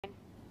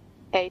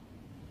8,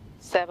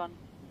 7,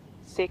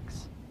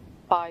 6,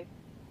 5,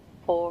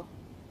 4,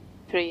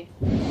 3,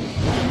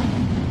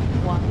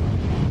 1.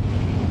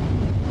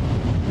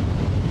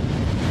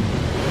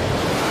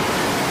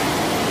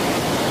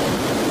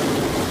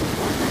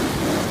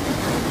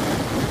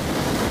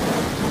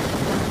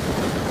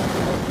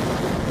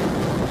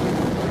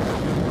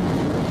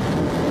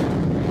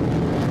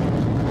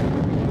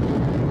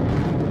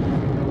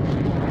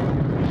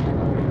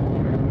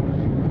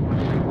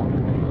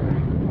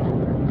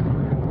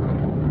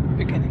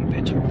 Beginning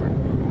pitch over.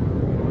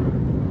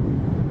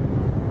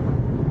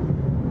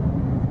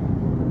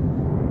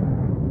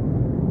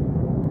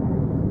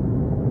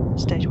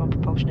 Stage 1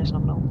 propulsion is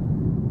nominal.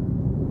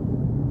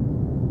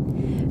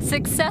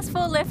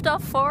 Successful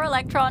liftoff for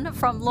Electron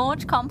from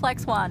Launch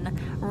Complex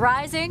 1,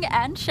 rising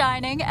and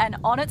shining and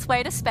on its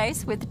way to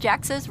space with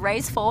JAXA's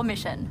RAISE-4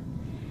 mission.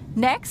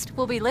 Next,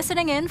 we'll be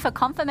listening in for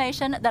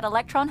confirmation that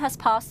Electron has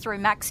passed through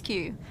max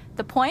Q,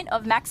 the point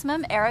of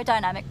maximum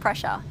aerodynamic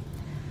pressure.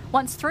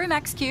 Once through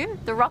max Q,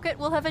 the rocket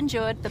will have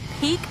endured the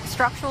peak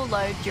structural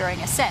load during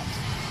ascent,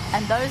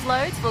 and those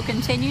loads will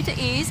continue to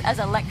ease as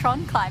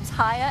Electron climbs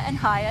higher and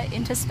higher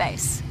into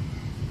space.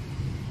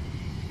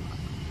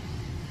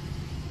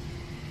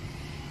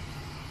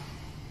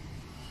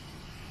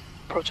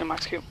 Approaching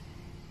max Q.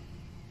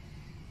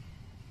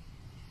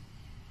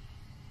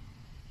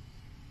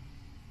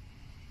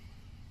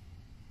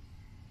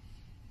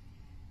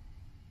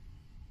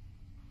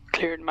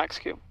 Cleared max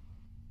Q.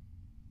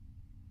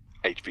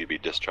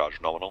 HVB discharge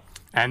nominal.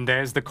 And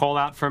there's the call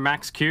out for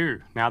max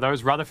Q. Now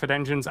those Rutherford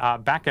engines are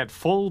back at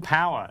full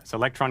power as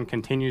Electron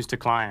continues to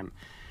climb.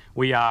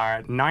 We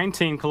are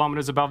 19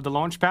 kilometers above the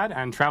launch pad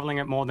and traveling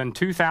at more than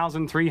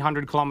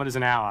 2,300 kilometers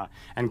an hour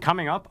and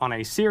coming up on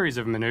a series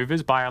of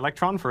maneuvers by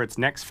Electron for its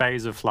next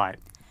phase of flight.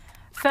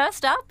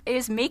 First up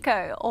is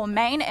MECO, or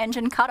main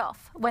engine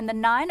cutoff, when the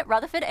 9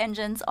 Rutherford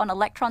engines on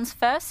Electron's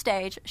first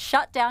stage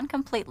shut down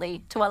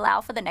completely to allow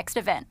for the next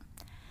event.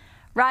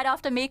 Right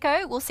after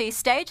MECO, we'll see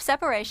stage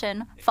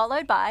separation,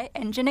 followed by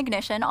engine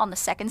ignition on the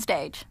second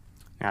stage.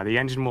 Now, the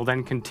engine will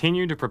then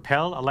continue to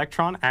propel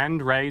Electron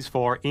and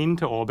RAISE-4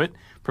 into orbit,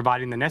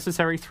 providing the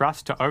necessary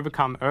thrust to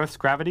overcome Earth's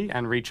gravity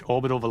and reach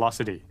orbital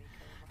velocity.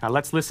 Now,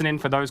 let's listen in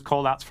for those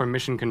call-outs from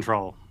Mission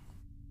Control.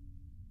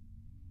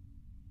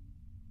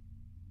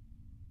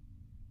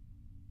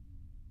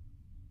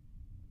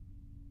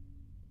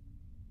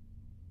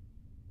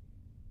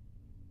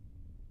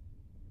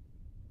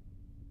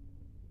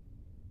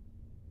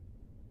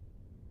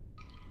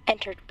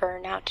 Entered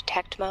burnout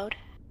detect mode.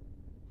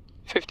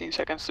 15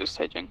 seconds to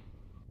staging.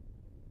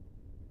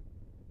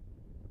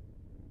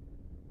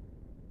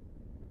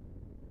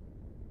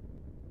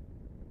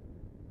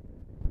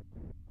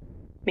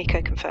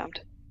 MECO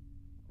confirmed.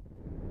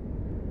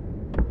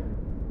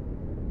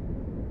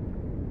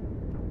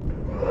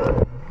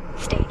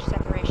 Stage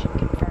separation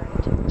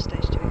confirmed.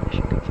 Stage 2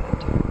 ignition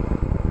confirmed.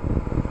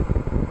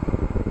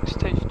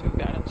 Stage 2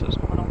 guidance is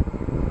nominal.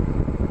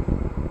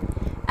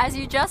 As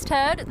you just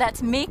heard,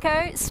 that's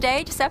MECO,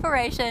 stage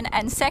separation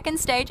and second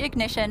stage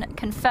ignition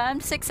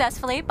confirmed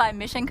successfully by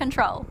Mission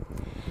Control.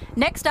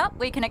 Next up,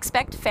 we can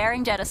expect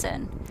fairing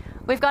jettison.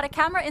 We've got a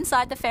camera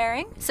inside the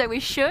fairing, so we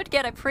should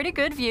get a pretty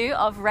good view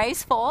of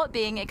RAISE-4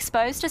 being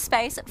exposed to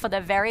space for the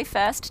very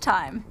first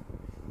time.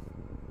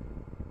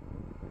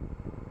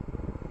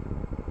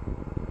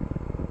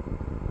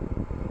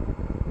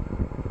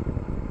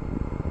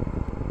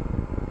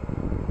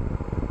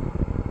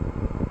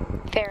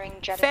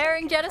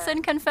 Fairing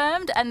jettison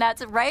confirmed, and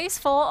that's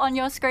RAISE-4 on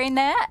your screen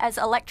there as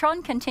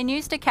Electron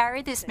continues to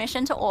carry this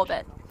mission to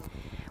orbit.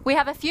 We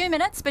have a few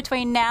minutes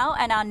between now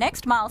and our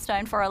next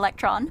milestone for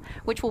Electron,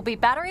 which will be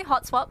battery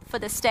hot swap for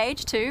the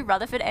Stage 2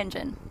 Rutherford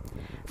engine.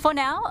 For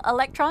now,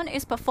 Electron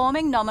is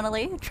performing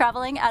nominally,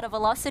 travelling at a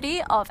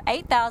velocity of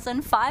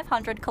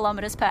 8,500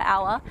 kilometers per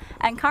hour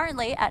and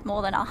currently at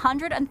more than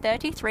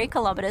 133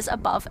 kilometers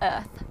above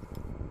Earth.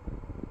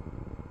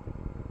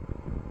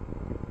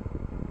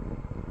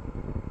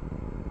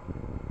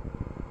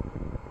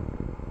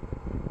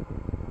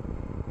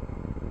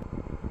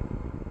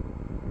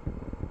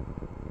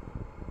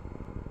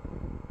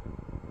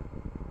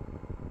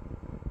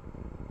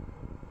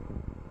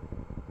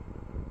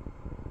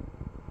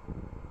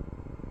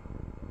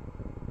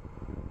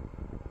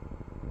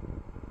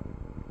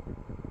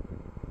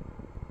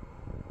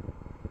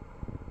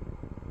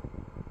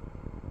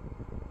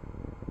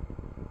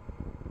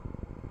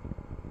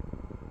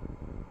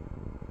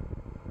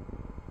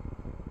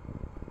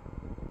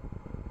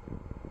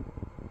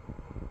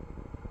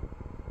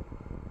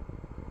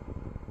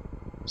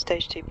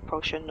 Stage 2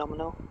 propulsion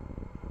nominal.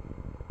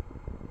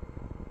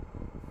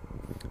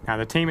 Now,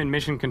 the team in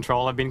Mission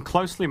Control have been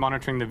closely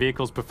monitoring the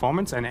vehicle's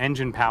performance and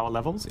engine power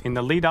levels in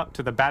the lead up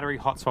to the battery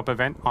hot swap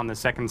event on the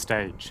second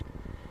stage.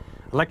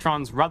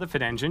 Electron's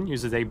Rutherford engine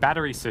uses a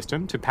battery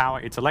system to power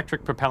its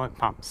electric propellant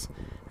pumps.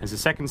 As the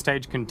second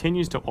stage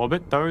continues to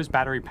orbit, those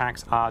battery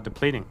packs are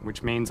depleting,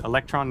 which means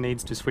Electron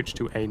needs to switch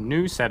to a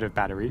new set of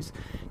batteries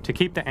to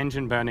keep the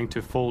engine burning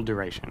to full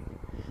duration.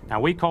 Now,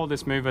 we call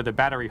this mover the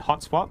battery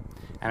hot swap,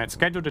 and it's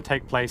scheduled to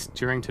take place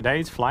during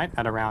today's flight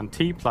at around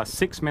T plus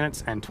 6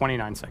 minutes and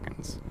 29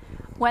 seconds.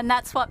 When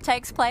that swap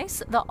takes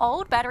place, the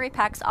old battery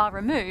packs are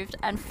removed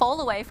and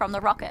fall away from the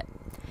rocket.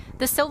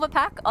 The silver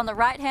pack on the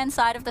right-hand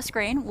side of the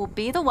screen will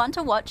be the one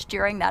to watch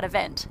during that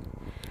event.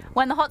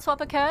 When the hot swap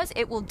occurs,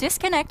 it will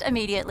disconnect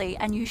immediately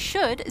and you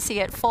should see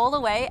it fall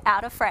away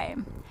out of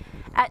frame.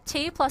 At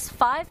T plus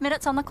 5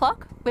 minutes on the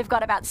clock, we've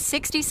got about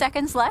 60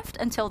 seconds left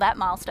until that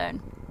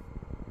milestone.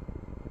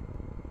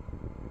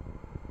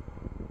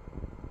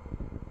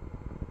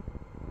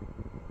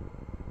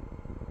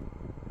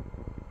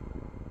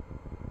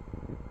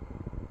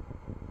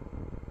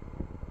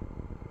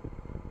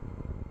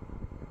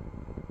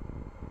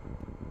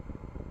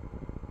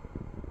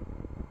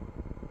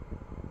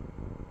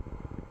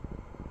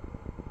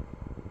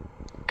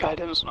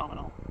 Guidance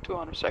nominal.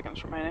 200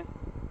 seconds remaining.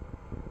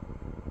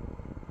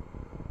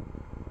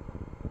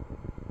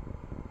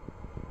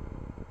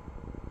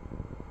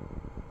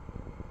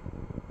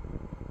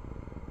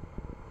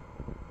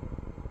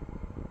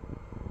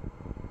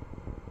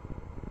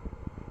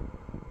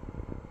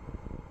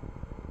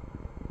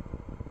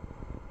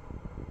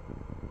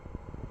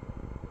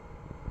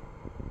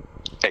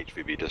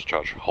 HVB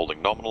discharge,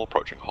 holding nominal,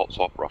 approaching hot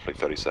swap, roughly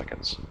 30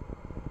 seconds.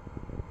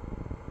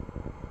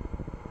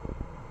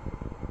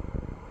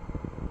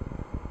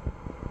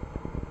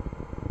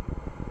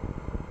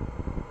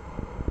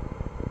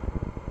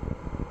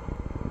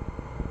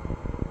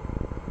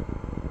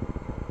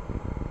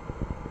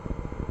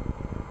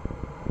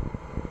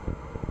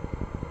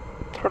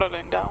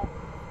 Throttling down.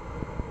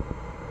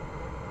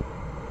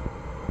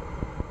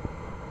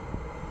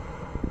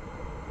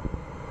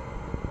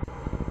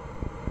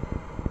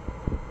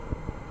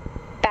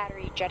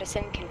 Battery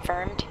jettison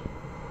confirmed.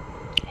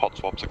 Hot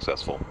swap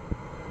successful.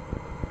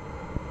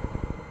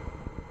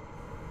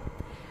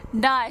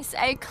 Nice,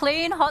 a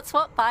clean hot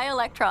swap by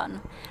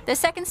Electron. The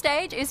second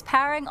stage is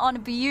powering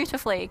on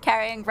beautifully,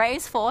 carrying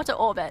RAISE-4 to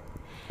orbit.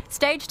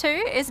 Stage 2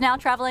 is now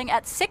travelling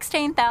at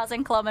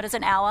 16,000 kilometres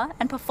an hour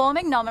and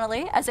performing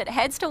nominally as it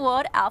heads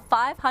toward our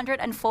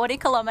 540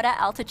 kilometre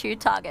altitude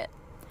target.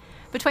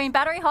 Between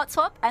battery hot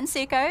swap and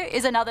SECO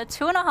is another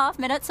 2.5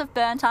 minutes of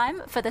burn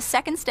time for the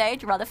second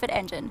stage Rutherford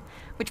engine,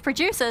 which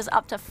produces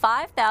up to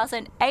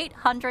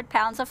 5,800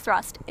 pounds of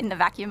thrust in the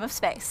vacuum of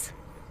space.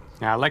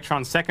 Now,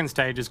 Electron's second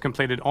stage has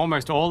completed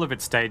almost all of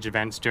its stage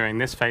events during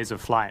this phase of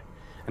flight.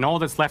 And all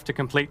that's left to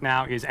complete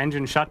now is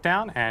engine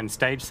shutdown and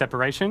stage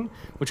separation,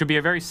 which will be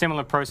a very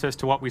similar process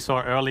to what we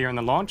saw earlier in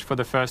the launch for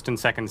the first and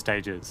second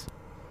stages.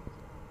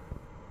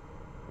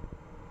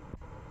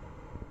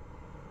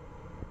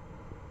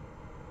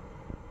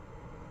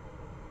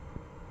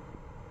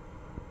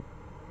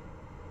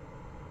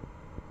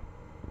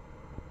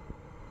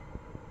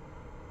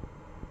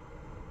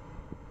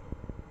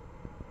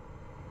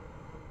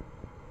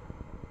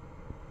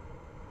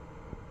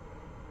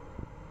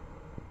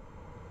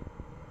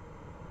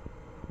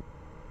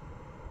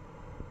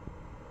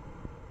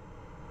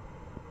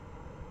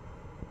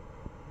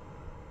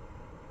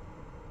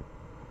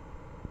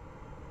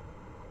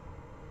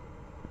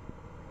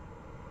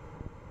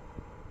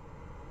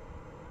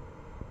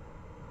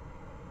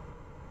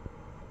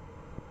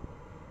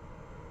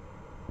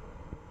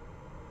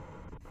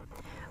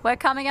 We're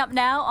coming up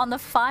now on the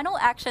final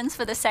actions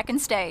for the second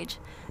stage.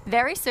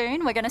 Very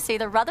soon, we're going to see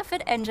the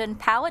Rutherford engine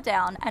power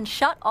down and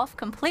shut off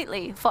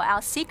completely for our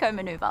SECO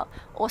maneuver,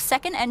 or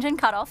second engine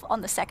cutoff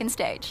on the second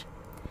stage.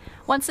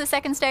 Once the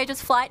second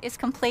stage's flight is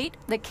complete,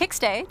 the kick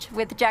stage,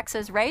 with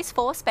JAXA's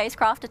RAISE-4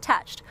 spacecraft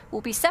attached,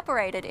 will be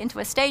separated into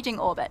a staging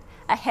orbit,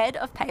 ahead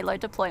of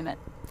payload deployment.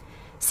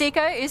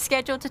 SECO is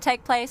scheduled to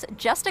take place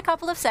just a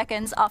couple of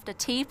seconds after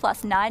T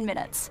plus 9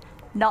 minutes.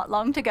 Not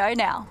long to go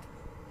now.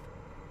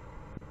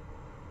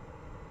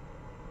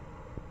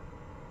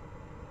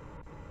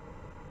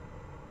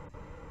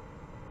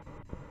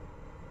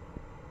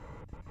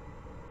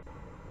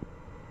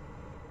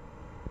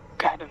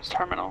 Guidance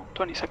terminal.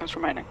 20 seconds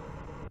remaining.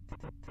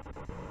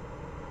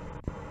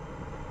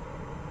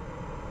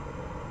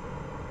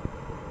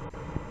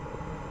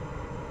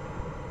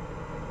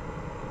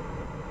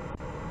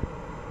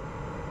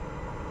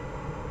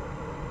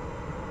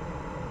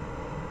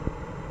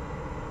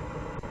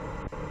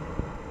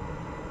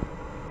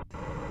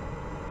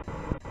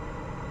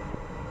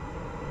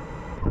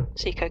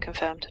 SECO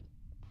confirmed.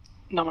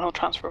 Nominal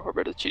transfer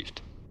orbit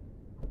achieved.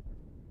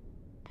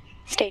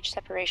 Stage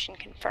separation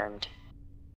confirmed.